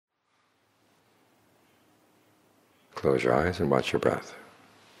Close your eyes and watch your breath.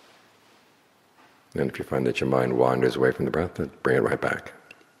 And if you find that your mind wanders away from the breath, then bring it right back.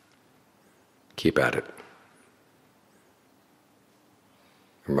 Keep at it.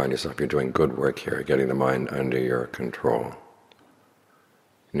 Remind yourself you're doing good work here, getting the mind under your control.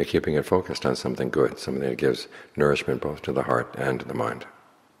 And you're keeping it focused on something good, something that gives nourishment both to the heart and to the mind.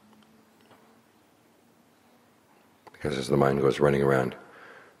 Because as the mind goes running around,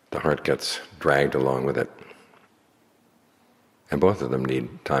 the heart gets dragged along with it. And both of them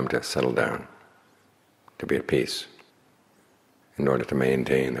need time to settle down, to be at peace, in order to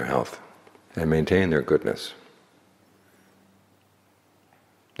maintain their health and maintain their goodness.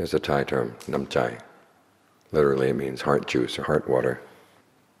 There's a Thai term, nam chai. Literally it means heart juice or heart water.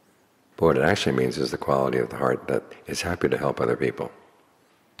 But what it actually means is the quality of the heart that is happy to help other people.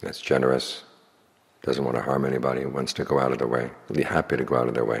 That's generous, doesn't want to harm anybody, wants to go out of their way, really happy to go out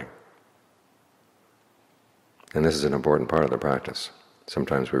of their way. And this is an important part of the practice.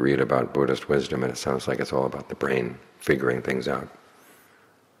 Sometimes we read about Buddhist wisdom and it sounds like it's all about the brain figuring things out.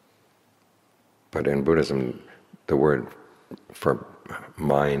 But in Buddhism, the word for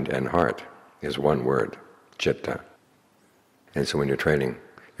mind and heart is one word, citta. And so when you're training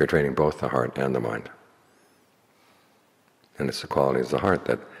both the heart and the mind. And it's the qualities of the heart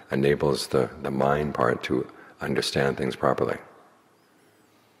that enables the mind part to understand things properly.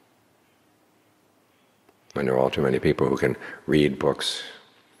 When there are all too many people who can read books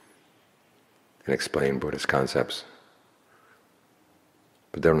and explain Buddhist concepts,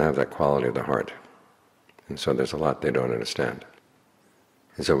 but they don't have that quality of the heart. And so there's a lot they don't understand.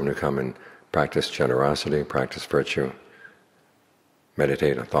 And so when we come and practice generosity, practice virtue,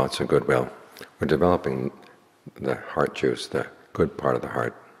 meditate on thoughts of goodwill, we're developing the heart juice, the good part of the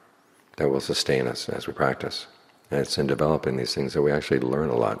heart, that will sustain us as we practice. And it's in developing these things that we actually learn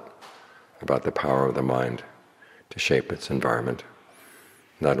a lot about the power of the mind to shape its environment,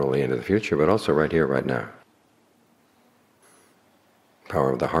 not only into the future, but also right here, right now.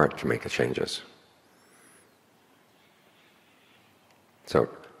 Power of the heart to make the changes. So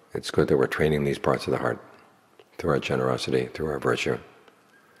it's good that we're training these parts of the heart through our generosity, through our virtue,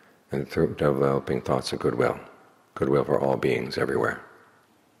 and through developing thoughts of goodwill, goodwill for all beings everywhere.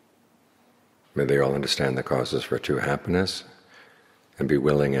 May they all understand the causes for true happiness and be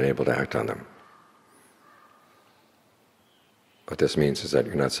willing and able to act on them. What this means is that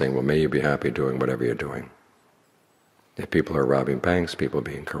you're not saying, well, may you be happy doing whatever you're doing. If people are robbing banks, people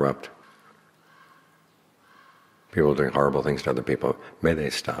being corrupt, people doing horrible things to other people, may they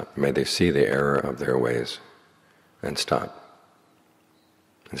stop. May they see the error of their ways and stop.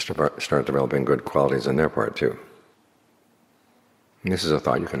 And start developing good qualities on their part too. And this is a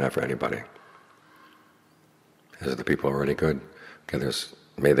thought you can have for anybody. Is the people already good? Okay,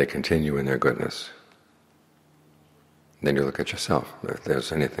 may they continue in their goodness. Then you look at yourself. If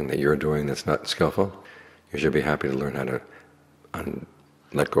there's anything that you're doing that's not skillful, you should be happy to learn how to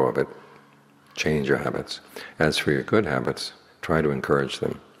let go of it, change your habits. As for your good habits, try to encourage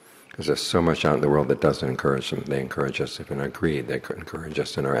them. Because there's so much out in the world that doesn't encourage them. They encourage us in our greed, they encourage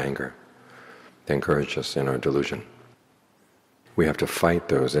us in our anger, they encourage us in our delusion. We have to fight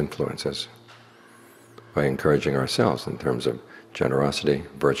those influences by encouraging ourselves in terms of generosity,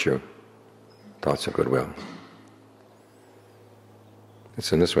 virtue, thoughts of goodwill.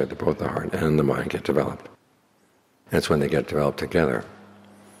 It's in this way that both the heart and the mind get developed. And it's when they get developed together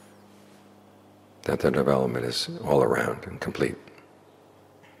that the development is all around and complete.